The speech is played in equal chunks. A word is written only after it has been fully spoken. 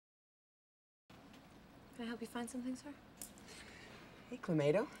Can I help you find something, sir? Hey,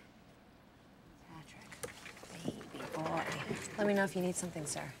 Clamato. Patrick, baby boy. Let me know if you need something,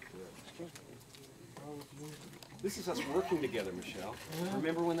 sir. This is us working together, Michel.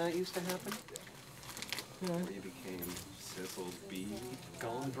 Remember when that used to happen? Where you became Cecil B.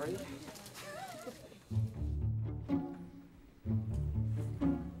 Gondry?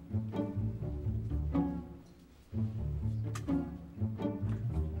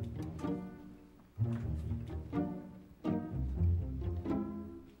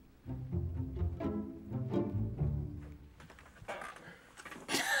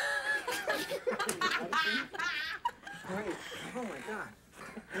 Great. Oh my God.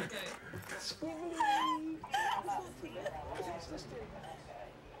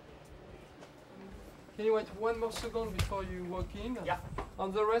 Can you wait 1 more second before you walk in? Yeah.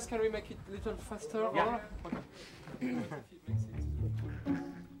 On the rest, can we make it a little faster? Yeah. Or? Okay.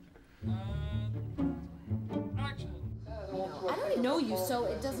 Action. I don't even know you, so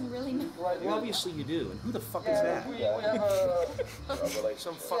it doesn't really matter. Well, obviously you do. And who the fuck is that? We have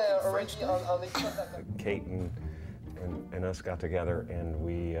Some fucking French dude? Kate and us got together, and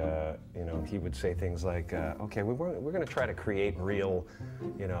we, you know, he would say things like, okay, we're going to try to create real,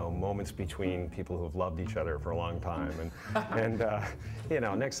 you know, moments between people who have loved each other for a long time. And you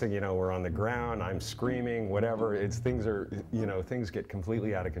know, next thing you know, we're on the ground, I'm screaming, whatever. Things are, you know, things get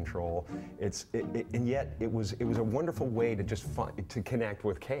completely out of control. And yet it was a wonderful way to just to connect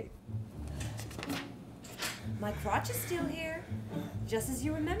with Kate. My crotch is still here, just as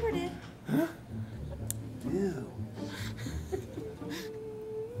you remembered it. Ew.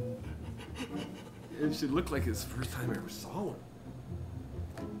 It should look like it's the first time I ever saw him.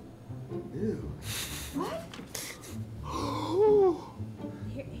 Ew. What?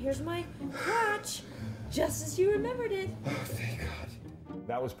 Here's my crotch, just as you remembered it. Oh, thank God.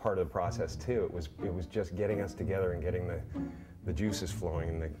 That was part of the process too. It was just getting us together and getting the juices flowing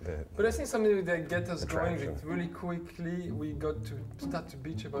and the But I think something that gets us going attraction. is really quickly we got to start to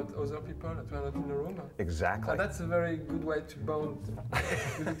bitch about other people that were not in the room. Exactly. And that's a very good way to bond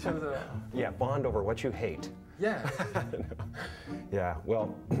with each other. Yeah, bond over what you hate. Yeah. Yeah.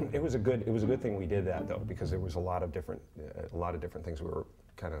 Well, it was a good thing we did that though, because there was a lot of different things we were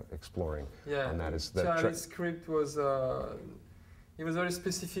kind of exploring. Yeah. And that is Charlie's script was it was very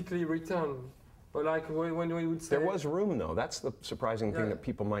specifically written. But like when we would say... There was room though. That's the surprising thing Yeah. that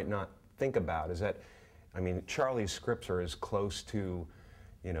people might not think about is that, I mean, Charlie's scripts are as close to,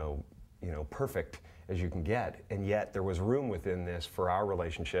 you know, perfect as you can get, and yet there was room within this for our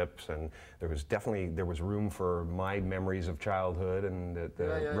relationships, and there was room for my memories of childhood and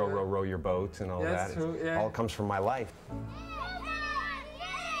the row your boat and all that. True, It all comes from my life.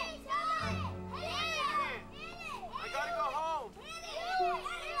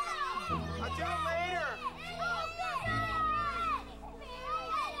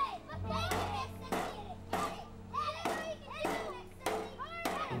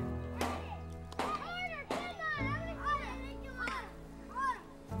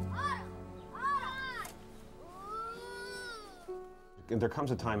 There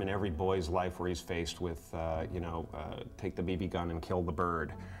comes a time in every boy's life where he's faced with, you know, take the BB gun and kill the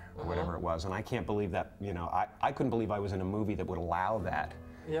bird, or whatever it was. And I can't believe that, you know, I couldn't believe I was in a movie that would allow that.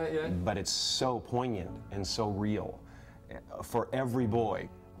 Yeah, yeah. But it's so poignant and so real for every boy.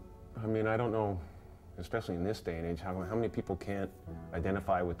 I mean, I don't know, especially in this day and age, how many people can't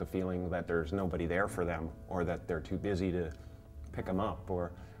identify with the feeling that there's nobody there for them, or that they're too busy to pick them up,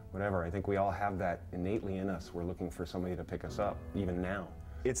 or whatever. I think we all have that innately in us. We're looking for somebody to pick us up, even now.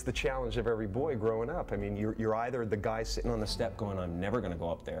 It's the challenge of every boy growing up. I mean, you're either the guy sitting on the step going, I'm never going to go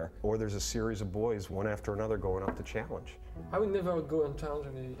up there, or there's a series of boys, one after another, going up the challenge. I would never go and challenge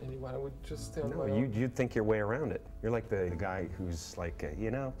anyone. I would just stay on my own. You'd think your way around it. You're like the guy who's like,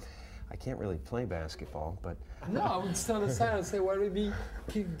 you know, I can't really play basketball, but... No, I would stand aside and say, well, maybe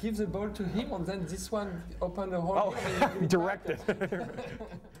give the ball to him, and then this one open the hole. Oh, direct it.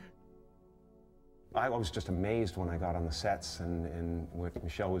 I was just amazed when I got on the sets and what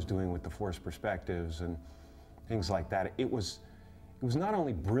Michel was doing with the forced perspectives and things like that. It was not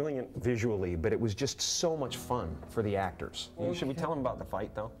only brilliant visually, but it was just so much fun for the actors. Okay. Should we tell them about the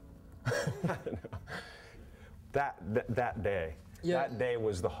fight, though? That day. Yeah. That day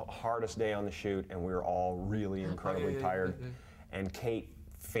was the hardest day on the shoot, and we were all really incredibly tired. And Kate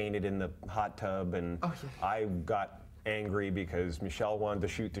fainted in the hot tub, and I got angry because Michel wanted to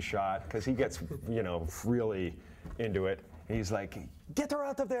shoot the shot, because he gets, you know, really into it. And he's like, get her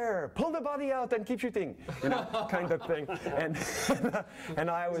out of there, pull the body out and keep shooting, you know, kind of thing. And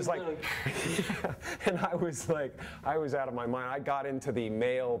I was like, and I was like, I was out of my mind. I got into the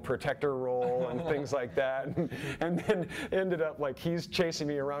male protector role and things like that, and then ended up like he's chasing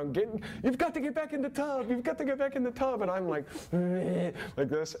me around, you've got to get back in the tub, you've got to get back in the tub, and I'm like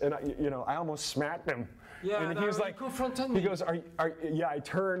this, and I almost smacked him. Yeah, and he was like, he goes, yeah, I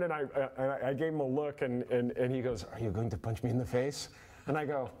turned and I gave him a look, and he goes, are you going to punch me in the face? And I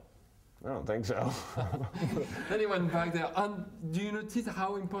go, I don't think so. Then he went back there. And do you notice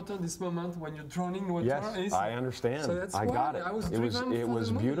how important this moment when you're drowning water is? Yes, I understand. So that's I why got it. I was It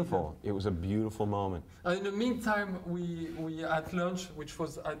was beautiful. It was a beautiful moment. And in the meantime, we had lunch, which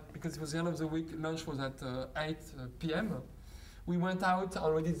was because it was the end of the week. Lunch was at 8 p.m. We went out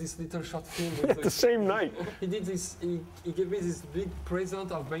and we did this little short film. At the same night. He did this. He gave me this big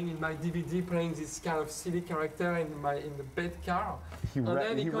present of being in my DVD, playing this kind of silly character in the bed car. He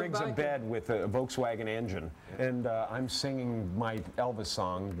rigs a bed with a Volkswagen engine, and I'm singing my Elvis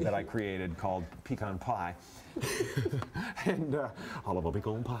song that I created called Pecan Pie, and all of a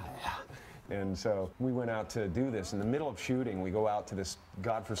pecan pie. And so we went out to do this. In the middle of shooting, we go out to this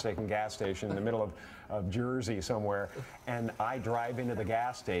godforsaken gas station in the middle of Jersey somewhere, and I drive into the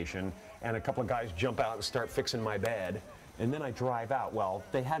gas station, and a couple of guys jump out and start fixing my bed, and then I drive out. Well,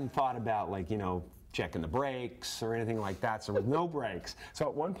 they hadn't thought about, like, you know, checking the brakes or anything like that, so there was no brakes. So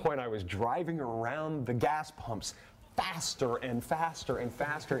at one point I was driving around the gas pumps faster and faster and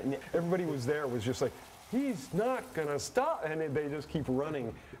faster, and everybody was just like, he's not gonna stop, and they just keep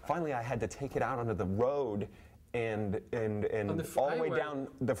running. Finally, I had to take it out onto the road and all the way down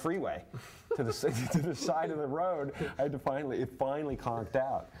the freeway to the side of the road. I had to it finally conked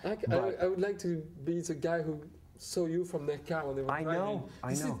out. I would like to be the guy who saw you from their car when they were driving.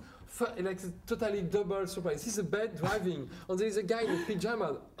 I know. Like a totally double surprise. He's a bed driving, and there is a guy in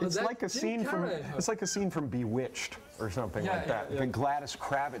pajama. It's like a scene from Bewitched or something like that. Yeah. Gladys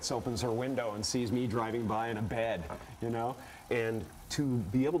Kravitz opens her window and sees me driving by in a bed, you know, and to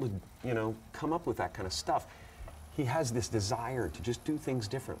be able to, you know, come up with that kind of stuff, he has this desire to just do things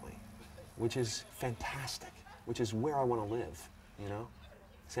differently, which is fantastic, which is where I want to live, you know.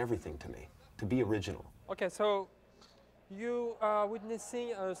 It's everything to me, to be original. Okay, so you are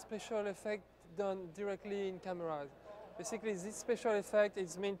witnessing a special effect done directly in cameras. Basically, this special effect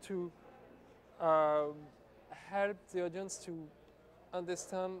is meant to help the audience to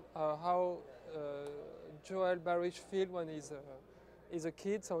understand how Joel Barish feels when he's a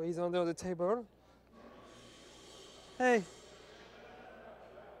kid, so he's under the table. Hey!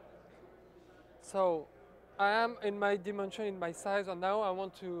 So, I am in my dimension, in my size, and now I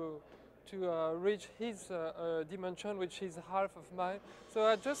want to reach his dimension, which is half of mine. So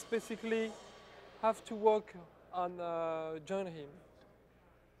I just basically have to walk and join him.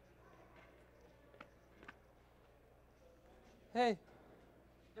 Hey,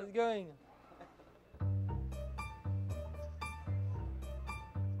 how's it going?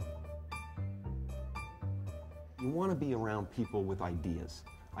 You want to be around people with ideas.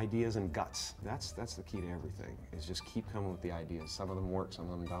 Ideas and guts. That's the key to everything, is just keep coming with the ideas. Some of them work,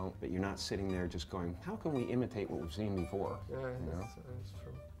 some of them don't, but you're not sitting there just going, how can we imitate what we've seen before? Yeah, you know? that's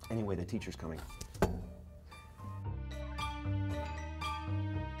true. Anyway, the teacher's coming.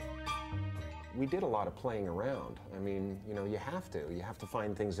 We did a lot of playing around. I mean, you know, you have to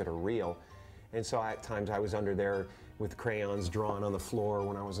find things that are real. And so at times I was under there with crayons drawn on the floor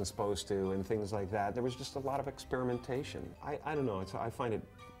when I wasn't supposed to and things like that. There was just a lot of experimentation. I don't know, I find it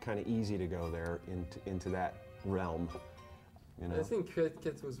kind of easy to go there into that realm. You know? I think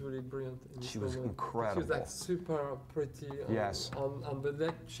Kate was really brilliant. She was incredible. She was like super pretty. Yes. On the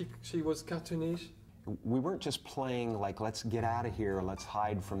deck, she was cartoonish. We weren't just playing like, let's get out of here, let's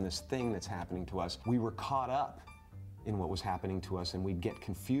hide from this thing that's happening to us. We were caught up in what was happening to us, and we'd get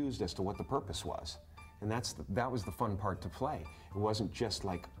confused as to what the purpose was. And that was the fun part to play. It wasn't just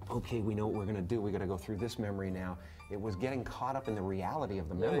like, okay, we know what we're gonna do, we gotta go through this memory now. It was getting caught up in the reality of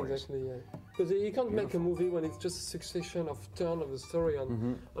the memories. Yeah, exactly, yeah. Because you can't make a movie when it's just a succession of turn of the story,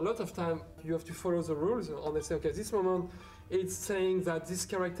 and a lot of time you have to follow the rules, and they say, okay, this moment it's saying that this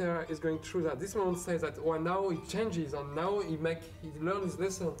character is going through that. This moment says that, well, now it changes, and now he learns his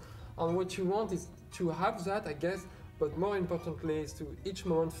lesson. And what you want is to have that, I guess, but more importantly is to each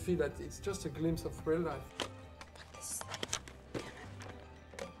moment feel that it's just a glimpse of real life.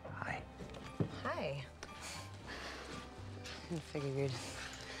 Hi. Hi. I figured you'd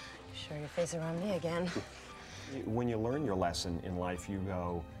show your face around me again. When you learn your lesson in life, you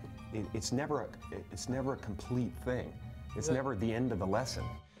go, it's never a complete thing. It's never the end of the lesson.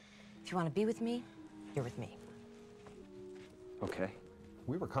 If you want to be with me, you're with me. Okay.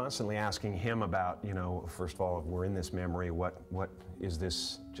 We were constantly asking him about, you know, first of all, we're in this memory, what is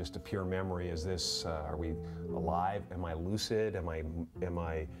this just a pure memory? Is this, are we alive? Am I lucid? Am I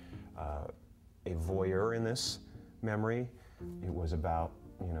a voyeur in this memory? It was about,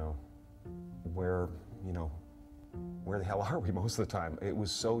 you know, where the hell are we most of the time? It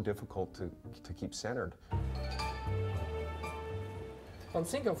was so difficult to keep centered. And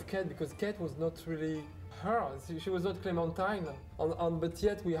think of Kate, because Kate was not really her. She was not Clementine, but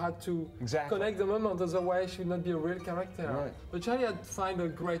yet we had to connect the moment, otherwise she would not be a real character. Right. But Charlie had to find a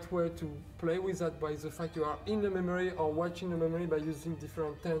great way to play with that by the fact you are in the memory or watching the memory by using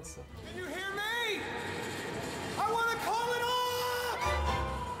different tense. Can you hear me? I want to call it off!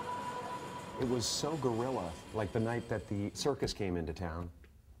 It was so guerrilla, like the night that the circus came into town.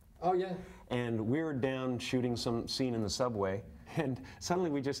 Oh yeah. And we were down shooting some scene in the subway, and suddenly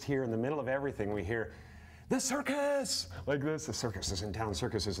we just hear in the middle of everything, we hear, "The circus!" Like this, the circus is in town,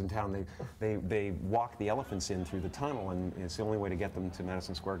 circus is in town. They walk the elephants in through the tunnel, and it's the only way to get them to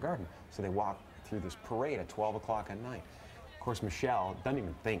Madison Square Garden. So they walk through this parade at 12 o'clock at night. Of course, Michel doesn't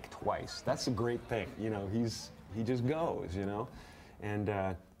even think twice. That's the great thing, you know, he just goes, you know? And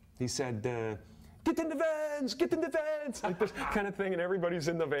he said, "Get in the vans, get in the vans," like this kind of thing, and everybody's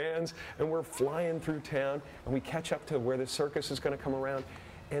in the vans, and we're flying through town, and we catch up to where the circus is gonna come around,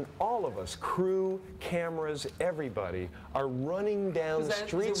 and all of us, crew, cameras, everybody, are running down the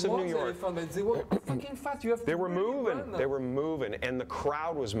streets of New York. They were fucking fast. You have to They were really moving, run. they were moving, and the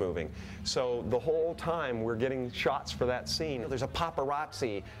crowd was moving. So the whole time we're getting shots for that scene. There's a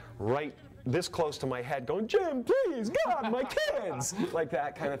paparazzi right this close to my head going, "Jim, please, God, my kids!" Like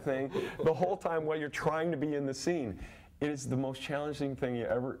that kind of thing. The whole time while you're trying to be in the scene. It is the most challenging thing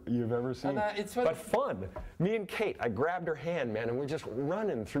you've ever seen, but fun. Me and Kate, I grabbed her hand, man, and we're just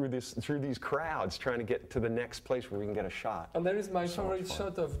running through these crowds trying to get to the next place where we can get a shot. And there is my favorite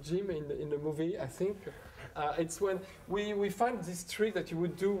shot of Jim in the movie, I think. It's when we find this trick that you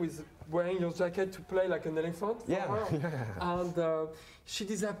would do with wearing your jacket to play like an elephant. For her. And she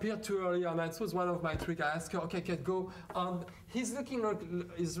disappeared too early, and that was one of my tricks. I asked her, "Okay, Kate, go." And he's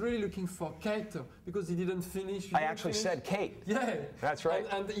really looking for Kate because he didn't finish. I actually said Kate. Yeah, that's right.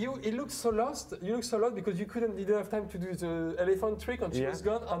 And he looked so lost. You look so lost because you didn't have time to do the elephant trick, and she was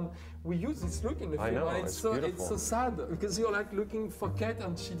gone. And we use this look in the film. I know, and it's beautiful. It's so sad because you're like looking for Kate,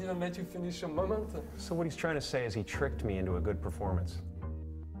 and she didn't let you finish your moment. So what he's trying to say is he tricked me into a good performance.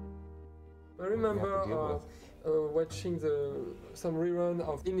 I remember watching some rerun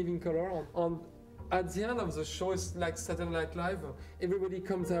of In Living Color, and at the end of the show, it's like Saturday Night Live. Everybody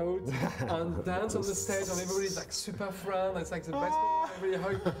comes out and dance on the stage, and everybody's like super friend. It's like the best moment, everybody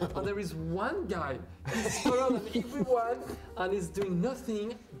hug. And there is one guy, he's taller than everyone, and he's doing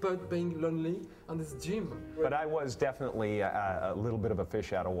nothing but being lonely, and it's Jim. But I was definitely a little bit of a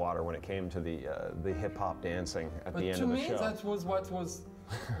fish out of water when it came to the hip-hop dancing at the end of the show. But to me, that was what was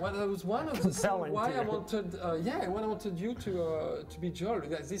one of the reasons why I wanted, when I wanted you to be Joel.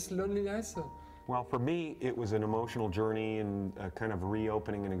 This loneliness. Well, for me, it was an emotional journey and a kind of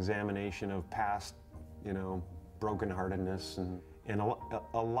reopening and examination of past, you know, brokenheartedness, and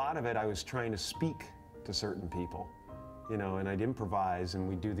a lot of it I was trying to speak to certain people, you know, and I'd improvise, and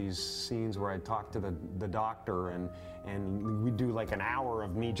we'd do these scenes where I'd talk to the doctor, and we'd do like an hour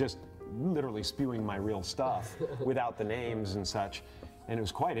of me just literally spewing my real stuff without the names and such, and it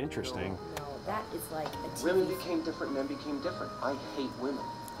was quite interesting. No, that is like a TV. Women became different, men became different. I hate women.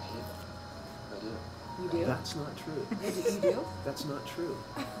 I hate them. I do. You do? That's not true. You do? That's not true.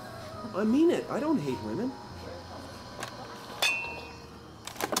 I mean it. I don't hate women.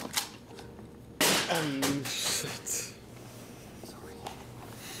 Shit. Sorry.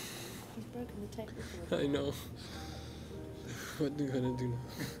 He's broken the tape before. I know. What are you gonna do now?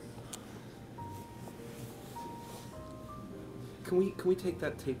 Can we take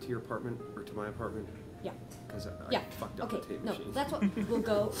that tape to your apartment or to my apartment? Yeah. Because I fucked up Okay. the tape No, machine. that's what we'll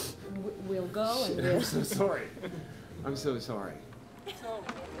go. We'll go and we'll. I'm so sorry. I'm so sorry. So,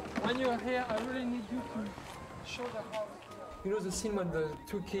 when you're here, I really need you to show the house. You know the scene when the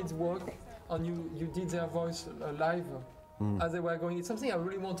two kids walk and you did their voice live as they were going? It's something I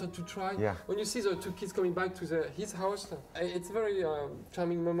really wanted to try. Yeah. When you see the two kids coming back to his house, it's a very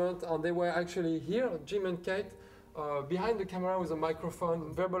charming moment, and they were actually here, Jim and Kate, behind the camera with a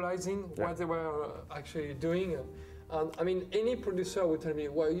microphone, verbalizing what they were actually doing. And I mean, any producer would tell me,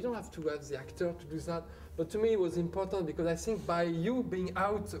 well, you don't have to ask the actor to do that. But to me, it was important because I think by you being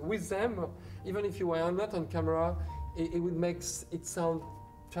out with them, even if you were not on camera, it would make it sound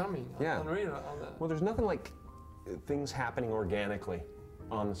charming and real. Well, there's nothing like things happening organically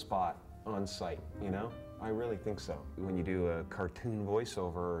on the spot, on site, you know? I really think so. When you do a cartoon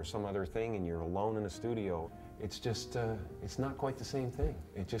voiceover or some other thing and you're alone in a studio, it's just, it's not quite the same thing.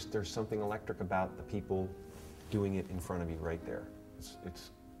 It just, there's something electric about the people doing it in front of you right there.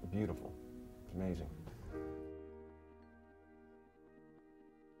 It's beautiful. It's amazing.